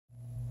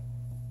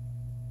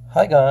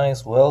Hi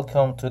guys,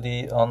 welcome to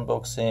the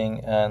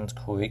unboxing and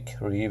quick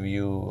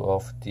review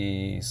of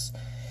this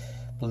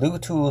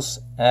Bluetooth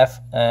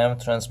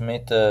FM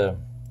transmitter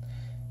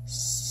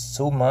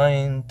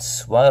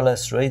Sumind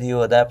wireless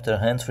radio adapter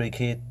hands-free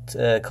kit,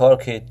 car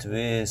kit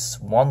with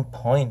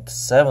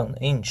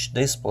 1.7-inch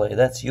display.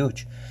 That's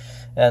huge.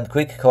 And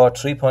quick card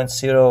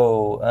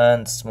 3.0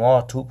 and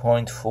smart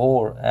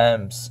 2.4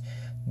 amps.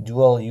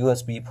 Dual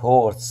USB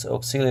ports,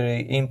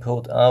 auxiliary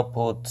input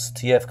output,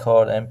 TF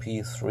card,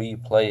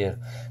 MP3 player.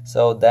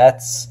 So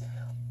that's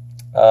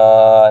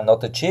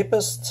not the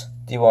cheapest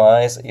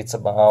device. It's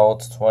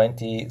about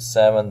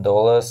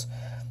 $27,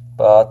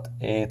 but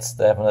it's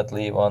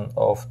definitely one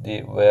of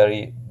the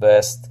very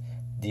best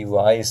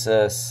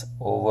devices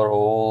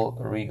overall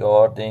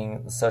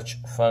regarding such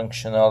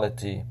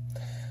functionality.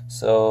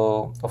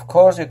 So of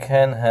course you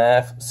can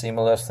have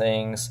similar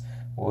things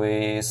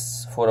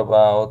for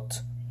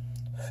about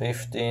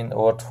 $15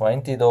 or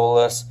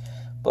 $20,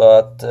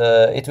 but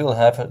it will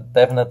have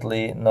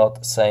definitely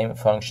not same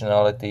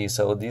functionality.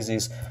 So this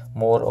is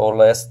more or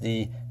less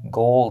the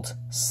gold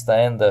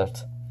standard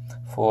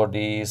for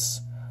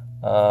these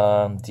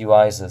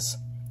devices.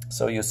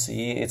 So you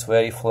see it's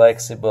very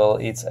flexible.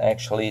 It's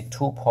actually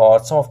two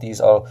parts. Some of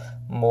these are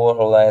more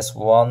or less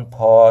one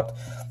part.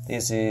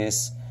 This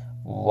is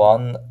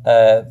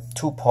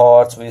two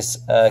parts with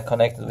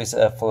connected with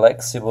a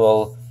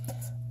flexible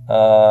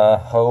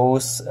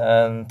hose,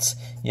 and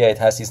yeah, it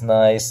has this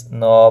nice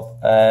knob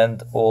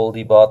and all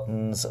the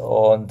buttons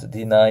on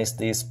the nice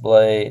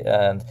display.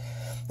 And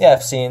yeah,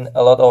 I've seen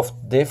a lot of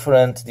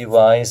different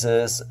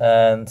devices,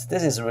 and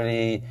this is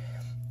really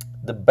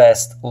the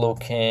best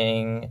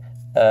looking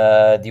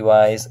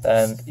device,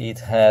 and it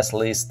has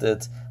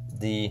listed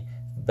the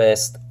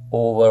best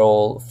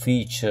overall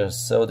features.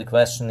 So the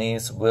question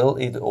is, will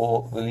it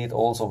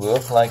also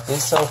work like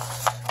this? So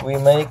we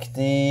make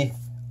the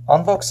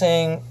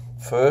unboxing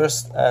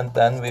first, and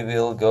then we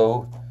will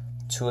go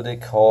to the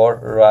car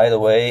right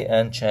away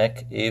and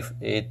check if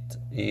it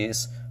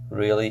is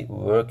really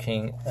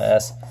working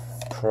as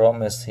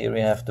promised. Here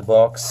we have the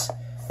box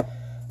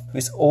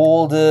with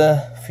all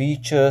the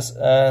features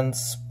and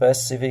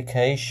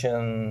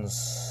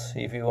specifications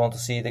if you want to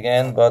see it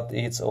again, but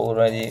it's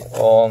already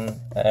on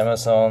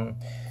Amazon.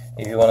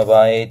 If you want to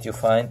buy it, you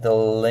find the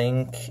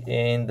link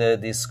in the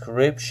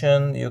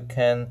description. You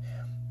can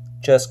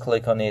just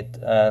click on it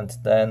and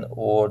then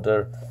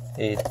order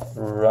it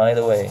right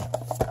away.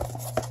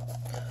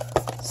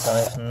 So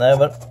I've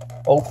never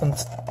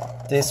opened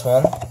this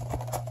one.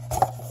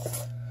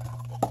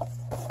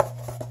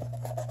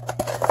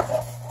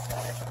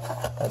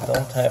 I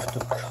don't have to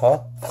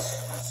cut,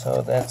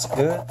 so that's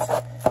good.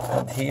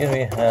 And here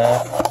we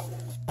have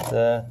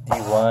the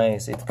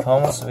device. It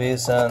comes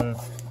with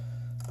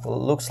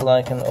looks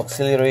like an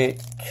auxiliary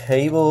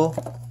cable,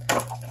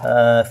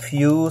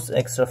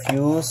 extra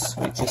fuse,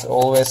 which is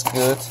always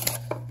good,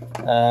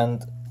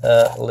 and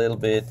a little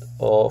bit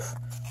of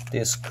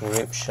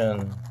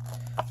description.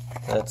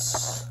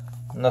 That's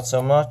not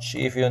so much.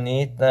 If you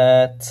need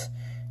that,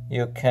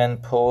 you can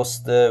pause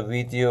the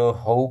video.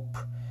 Hope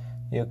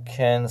you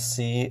can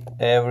see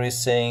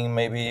everything.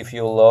 Maybe if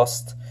you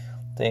lost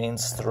the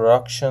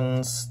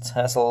instructions, it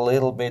has a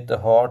little bit a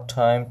hard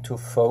time to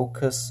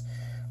focus.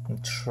 I'm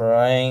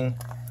trying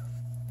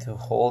to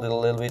hold it a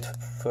little bit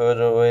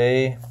further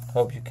away.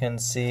 Hope you can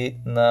see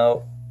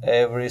now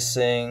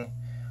everything.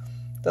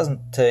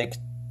 Doesn't take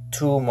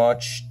too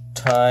much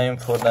time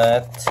for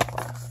that.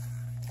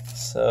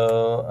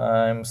 So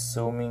I'm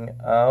zooming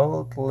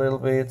out a little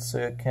bit so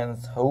you can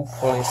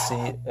hopefully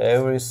see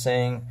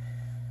everything.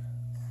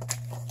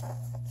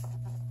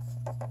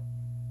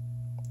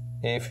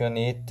 If you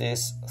need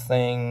this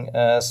thing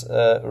as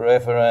a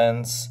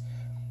reference,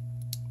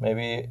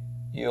 maybe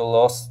you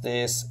lost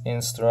this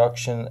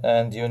instruction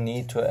and you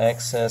need to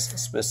access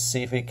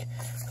specific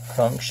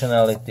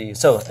functionality.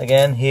 So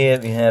again, here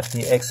we have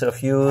the extra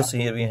fuse,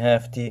 here we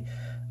have the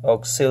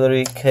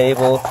auxiliary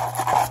cable,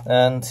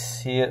 and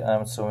here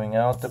I'm zooming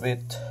out a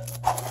bit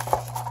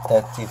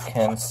that you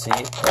can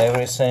see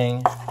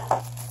everything.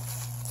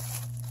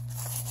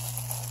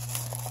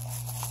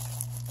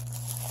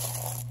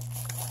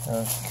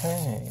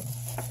 Okay,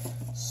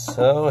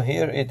 so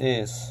here it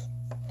is.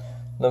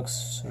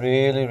 Looks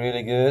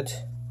really good.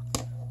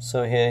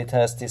 So here it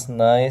has this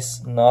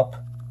nice knob.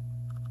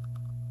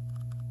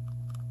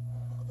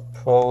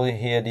 Probably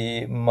here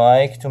the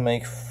mic to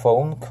make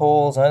phone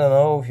calls. I don't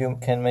know if you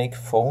can make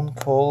phone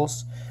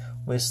calls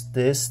with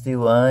this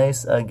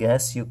device. I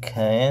guess you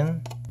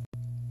can.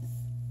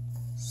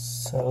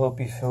 So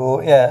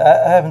before,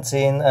 yeah, I haven't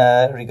seen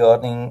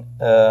regarding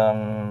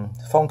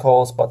phone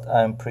calls, but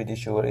I'm pretty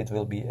sure it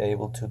will be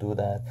able to do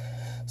that.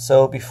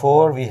 So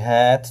before we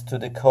head to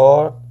the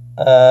car,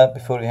 of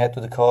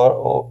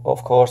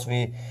course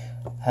we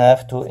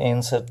have to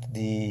insert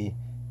the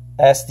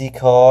SD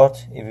card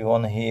if you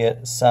want to hear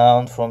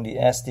sound from the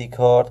SD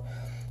card.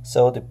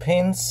 So the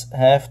pins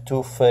have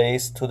to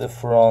face to the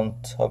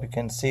front. Hope you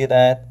can see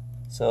that.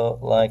 So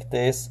like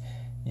this,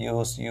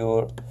 use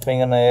your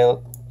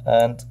fingernail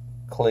and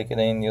click it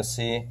in. You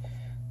see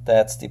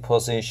that's the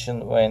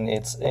position when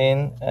it's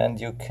in, and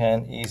you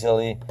can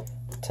easily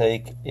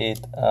take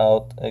it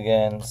out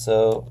again,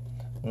 so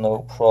no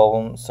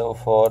problem so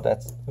far.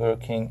 That's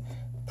working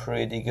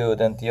pretty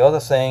good. And the other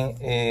thing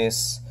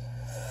is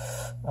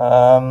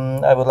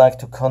I would like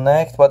to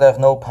connect, but I have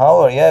no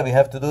power. Yeah, we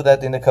have to do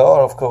that in the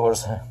car, of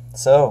course.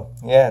 So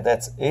yeah,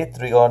 that's it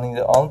regarding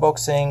the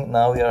unboxing.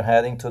 Now we are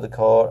heading to the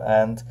car,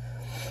 and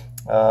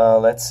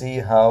let's see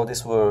how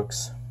this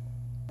works.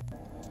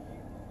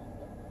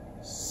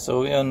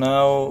 So we are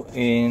now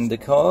in the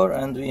car,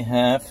 and we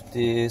have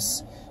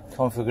this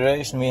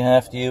configuration. We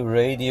have the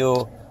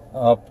radio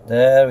up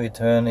there. We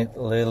turn it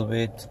a little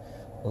bit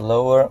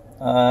lower,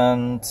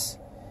 and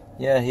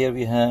yeah, here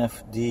we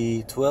have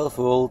the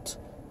 12-volt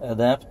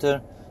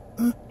adapter.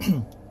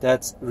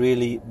 That's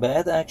really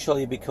bad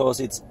actually, because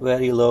it's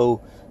very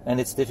low and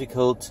it's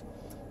difficult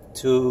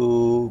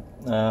to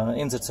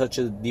insert such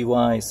a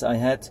device. I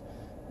had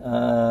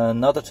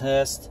another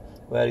test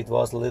where it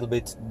was a little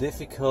bit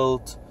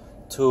difficult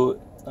to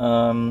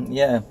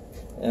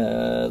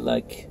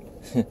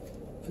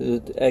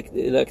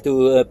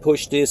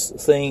push this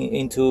thing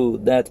into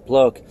that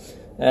plug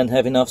and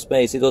have enough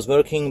space. It was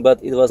working,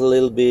 but it was a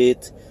little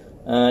bit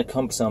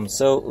cumbersome.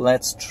 So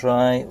let's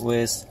try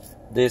with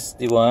this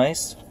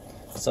device.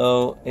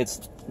 So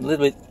it's a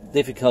little bit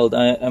difficult.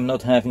 I'm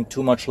not having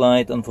too much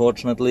light,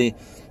 unfortunately,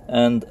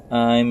 and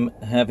I'm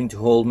having to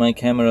hold my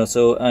camera,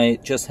 so I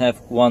just have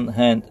one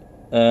hand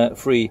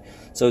free,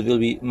 so it will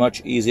be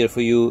much easier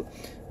for you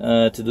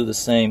to do the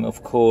same,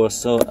 of course.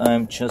 So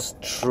I'm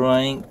just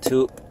trying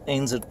to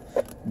insert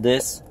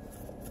this.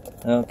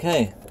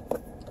 Okay,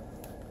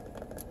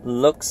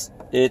 looks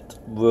it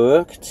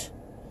worked,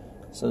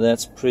 so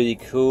that's pretty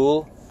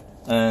cool,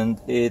 and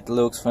it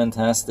looks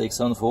fantastic.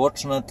 So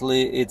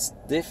unfortunately it's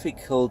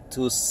difficult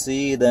to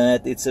see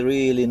that. It's a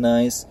really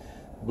nice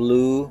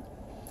blue,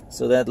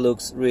 so that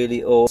looks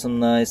really awesome.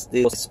 Nice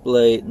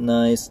display,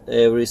 nice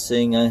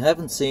everything. I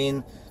haven't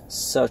seen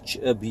such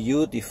a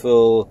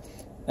beautiful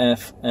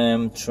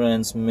FM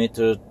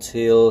transmitter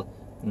till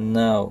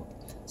now.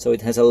 So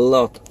it has a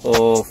lot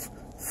of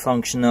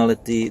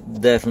functionality,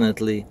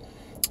 definitely.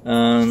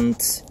 And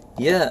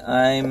yeah,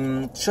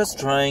 I'm just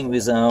trying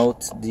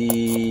without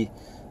the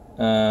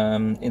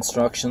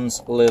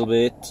instructions a little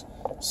bit.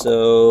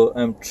 So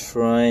I'm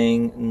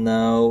trying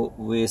now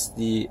with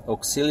the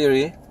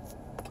auxiliary.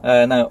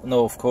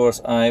 No, of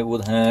course I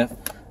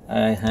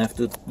have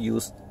to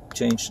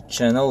change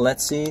channel.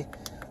 Let's see.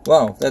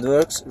 Wow, that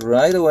works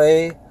right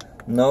away.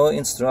 No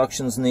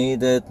instructions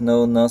needed,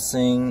 no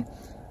nothing.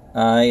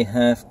 I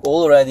have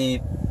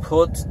already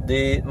put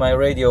my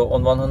radio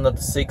on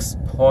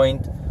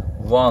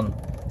 106.1.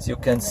 As you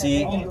can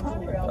see,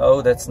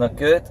 oh, that's not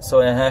good.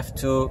 So I have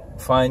to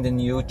find a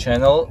new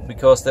channel,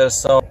 because there's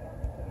some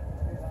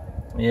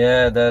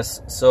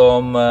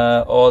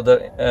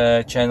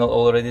other channel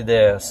already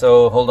there.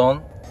 So hold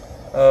on.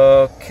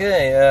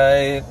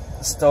 Okay, I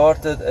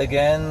started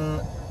again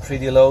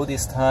pretty low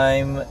this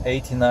time,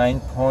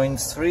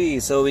 89.3.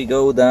 So we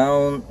go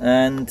down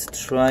and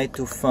try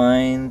to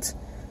find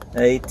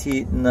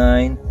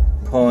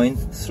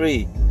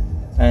 89.3,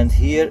 and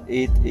here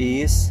it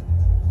is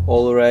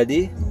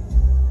already,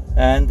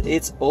 and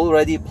it's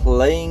already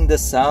playing the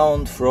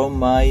sound from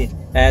my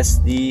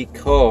SD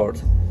card.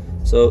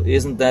 So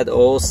isn't that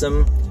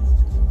awesome?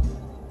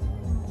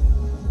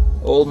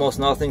 Almost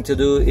nothing to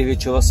do if you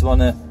just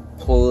want to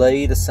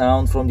play the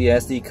sound from the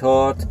SD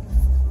card.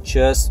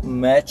 Just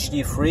match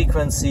the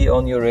frequency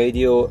on your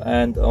radio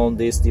and on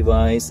this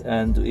device,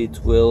 and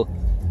it will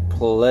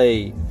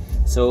play.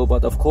 So,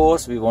 but of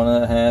course we want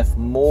to have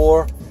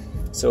more,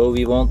 so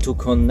we want to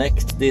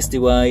connect this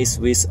device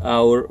with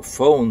our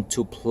phone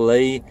to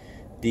play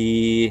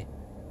the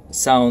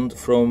sound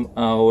from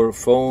our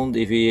phone.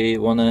 If we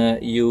want to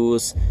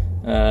use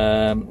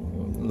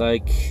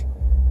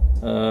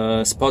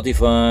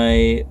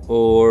Spotify,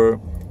 or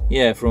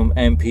yeah, from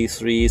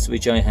MP3s,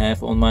 which I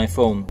have on my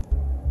phone.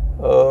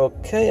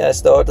 Okay, I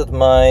started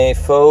my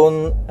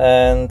phone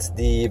and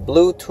the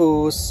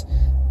Bluetooth,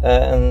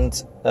 and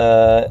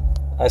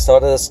I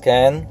started a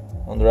scan.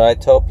 On the right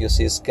top you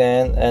see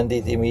scan, and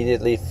it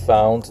immediately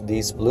found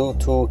this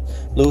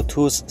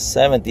Bluetooth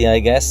 70. I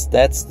guess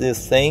that's the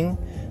thing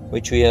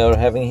which we are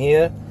having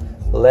here.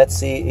 Let's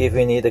see if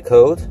we need a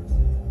code.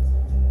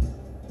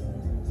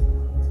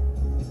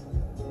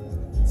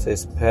 It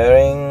says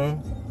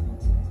pairing.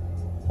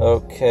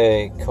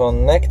 Okay,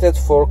 connected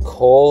for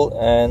call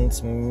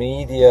and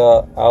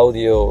media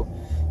audio.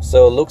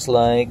 So looks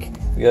like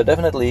we are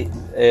definitely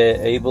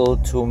able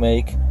to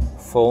make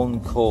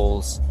phone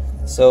calls.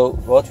 So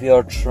what we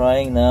are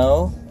trying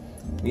now,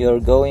 we are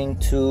going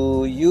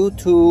to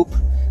YouTube,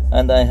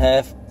 and I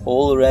have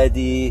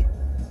already,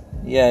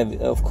 yeah,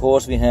 of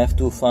course we have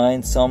to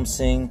find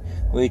something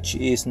which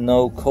is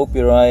no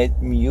copyright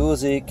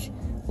music.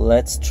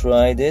 Let's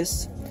try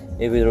this,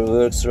 if it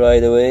works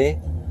right away.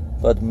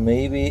 But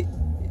maybe,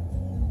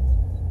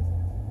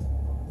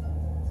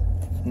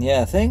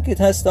 yeah, I think it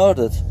has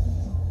started.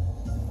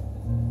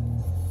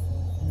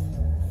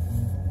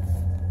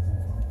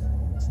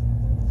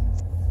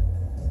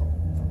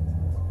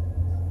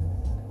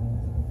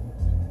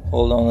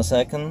 Hold on a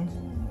second.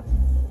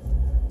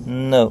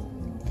 No,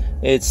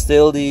 it's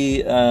still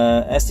the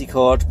SD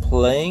card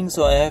playing,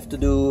 so I have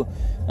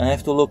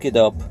to look it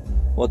up,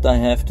 what I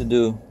have to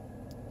do.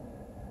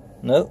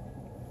 No,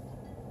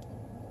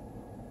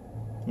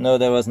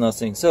 there was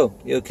nothing. So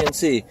you can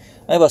see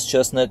I was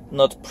just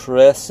not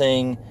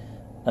pressing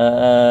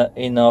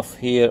enough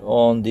here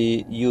on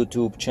the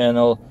YouTube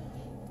channel.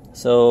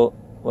 So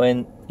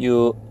when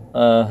you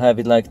have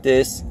it like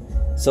this,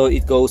 so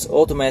it goes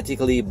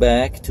automatically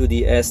back to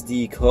the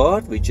SD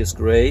card, which is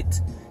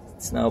great.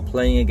 It's now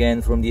playing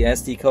again from the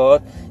SD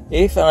card.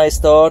 If I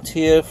start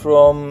here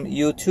from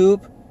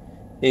YouTube,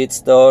 it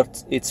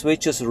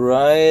switches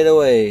right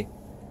away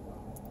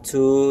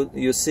to,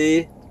 you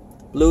see,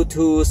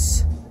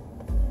 Bluetooth.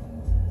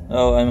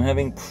 Oh, I'm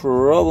having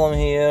problem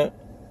here.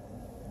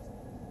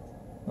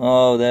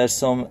 Oh, there's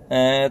some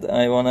ad.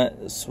 I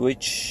wanna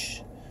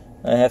switch.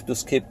 I have to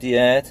skip the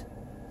ad.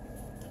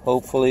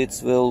 Hopefully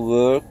it will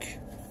work.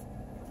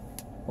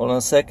 Hold on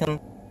a second.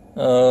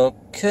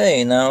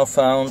 Okay, now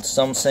found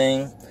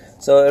something.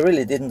 So I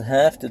really didn't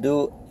have to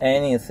do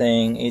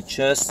anything. It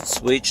just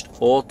switched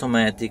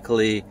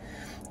automatically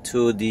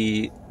to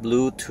the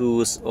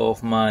Bluetooth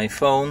of my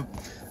phone.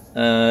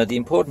 The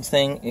important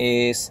thing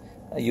is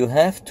you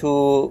have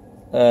to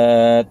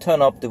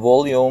turn up the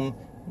volume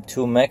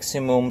to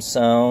maximum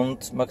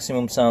sound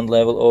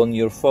level on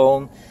your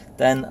phone.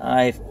 Then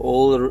I've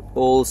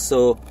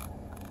also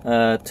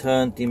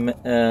turned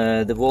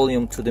the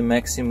volume to the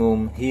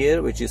maximum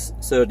here, which is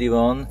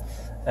 31,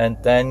 and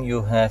then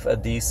you have a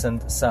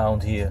decent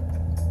sound here.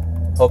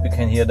 Hope you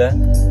can hear that.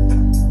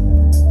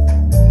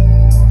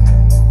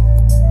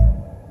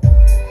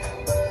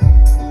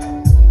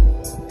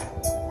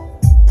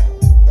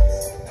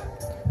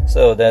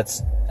 So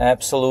that's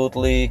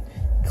absolutely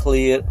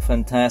clear,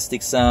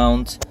 fantastic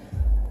sound,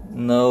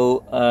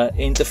 no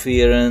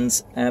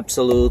interference,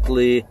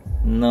 absolutely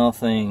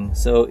nothing.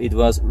 So it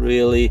was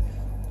really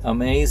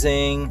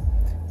amazing.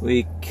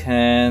 We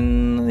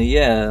can,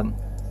 yeah.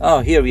 Oh,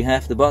 here we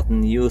have the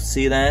button, you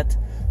see that?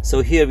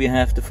 So here we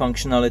have the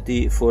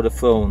functionality for the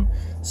phone.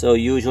 So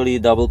usually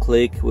double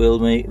click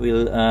will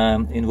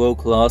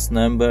invoke last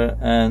number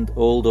and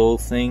all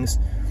those things.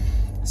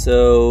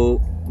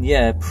 So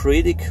yeah,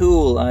 pretty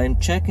cool. I'm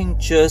checking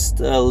just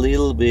a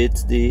little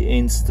bit the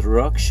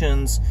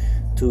instructions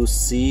to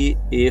see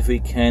if we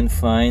can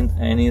find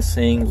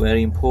anything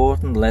very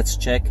important. Let's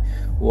check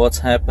what's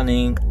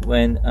happening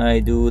when I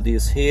do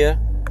this here.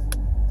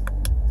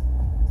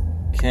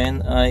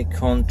 Can I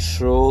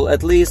control,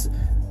 at least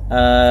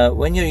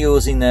when you're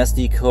using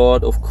SD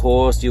card, of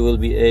course you will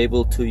be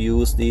able to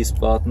use these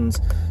buttons.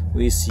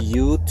 With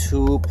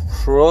YouTube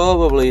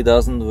probably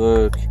doesn't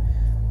work.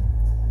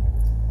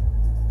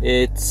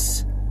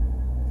 It's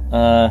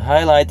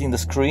highlighting the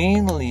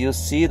screen, you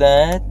see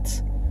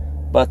that,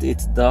 but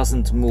it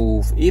doesn't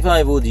move. If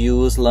I would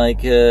use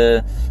like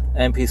a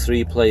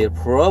MP3 player,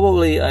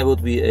 probably I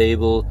would be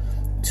able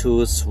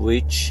to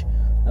switch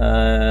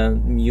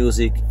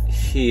music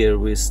here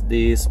with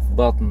these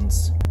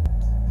buttons.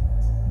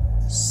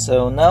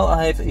 So now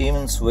I've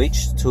even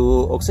switched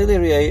to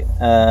auxiliary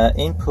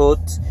input,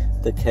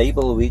 the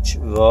cable which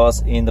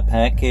was in the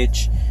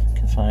package. You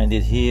can find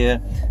it here,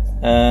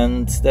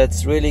 and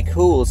that's really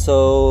cool.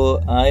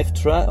 So I've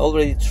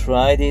already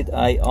tried it.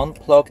 I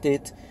unplugged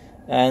it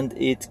and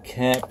it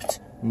kept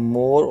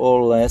more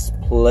or less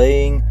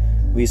playing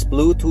with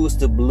Bluetooth.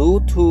 The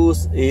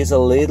Bluetooth is a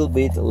little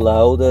bit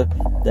louder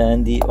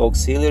than the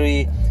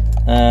auxiliary.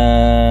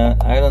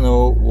 I don't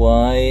know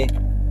why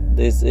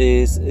this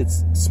is.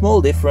 It's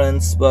small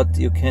difference, but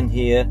you can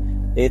hear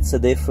it's a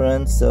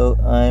difference. So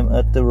I'm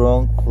at the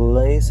wrong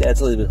place. Yeah,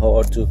 it's a little bit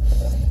hard to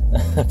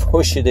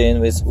push it in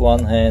with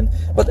one hand,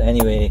 but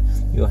anyway,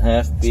 you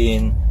have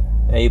been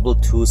able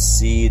to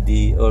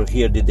see or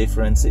hear the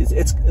difference.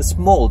 It's a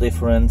small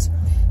difference,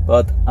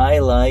 but I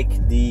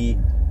like the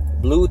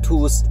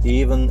Bluetooth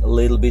even a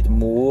little bit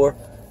more.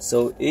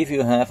 So if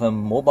you have a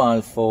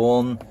mobile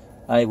phone,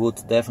 I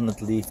would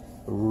definitely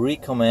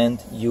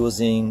recommend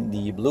using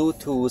the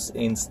Bluetooth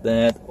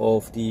instead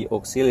of the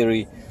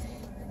auxiliary.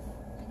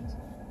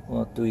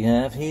 What do we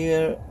have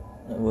here?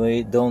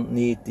 We don't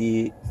need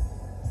the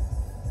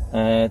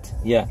ad.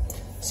 Yeah,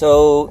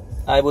 so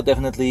I would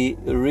definitely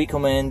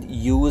recommend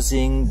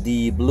using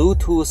the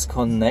Bluetooth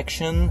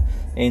connection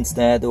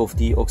instead of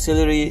the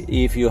auxiliary.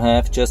 If you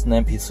have just an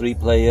MP3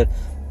 player,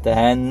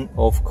 then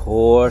of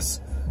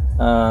course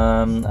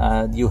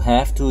you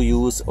have to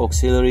use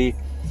auxiliary,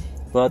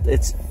 but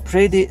it's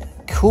pretty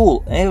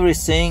cool,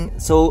 everything.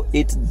 So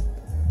it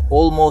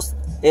almost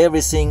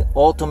everything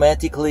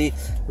automatically,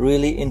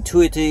 really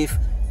intuitive,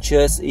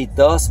 just it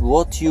does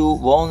what you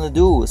want to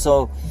do.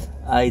 So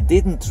I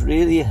didn't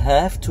really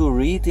have to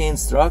read the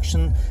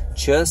instruction,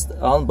 just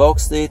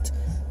unboxed it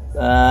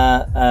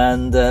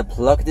and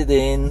plugged it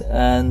in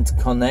and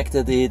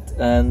connected it,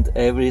 and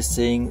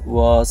everything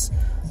was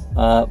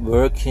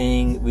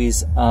working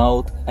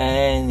without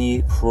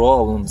any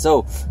problem.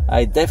 So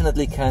I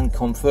definitely can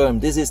confirm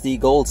this is the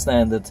gold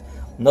standard,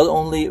 not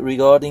only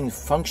regarding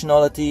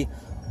functionality,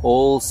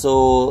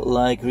 also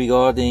like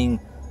regarding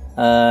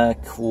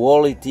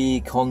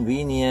quality,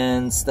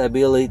 convenience,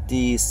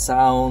 stability,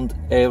 sound,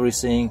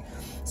 everything.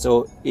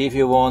 So if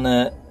you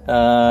wanna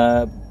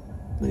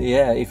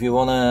if you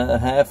wanna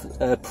have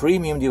a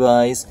premium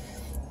device,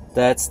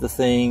 that's the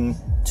thing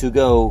to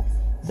go.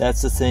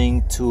 That's the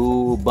thing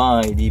to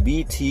buy. The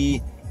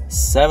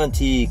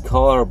BT70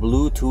 car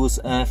Bluetooth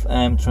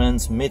FM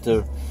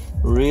transmitter.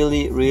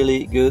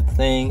 Really good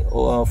thing,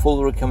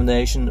 full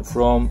recommendation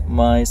from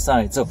my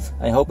side. So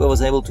I hope I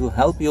was able to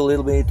help you a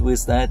little bit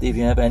with that. If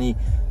you have any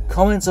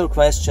comments or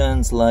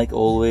questions, like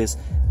always,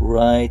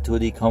 write to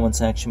the comment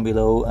section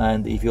below,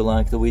 and if you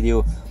like the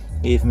video,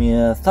 give me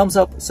a thumbs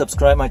up,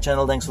 subscribe my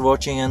channel. Thanks for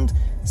watching, and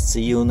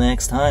see you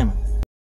next time.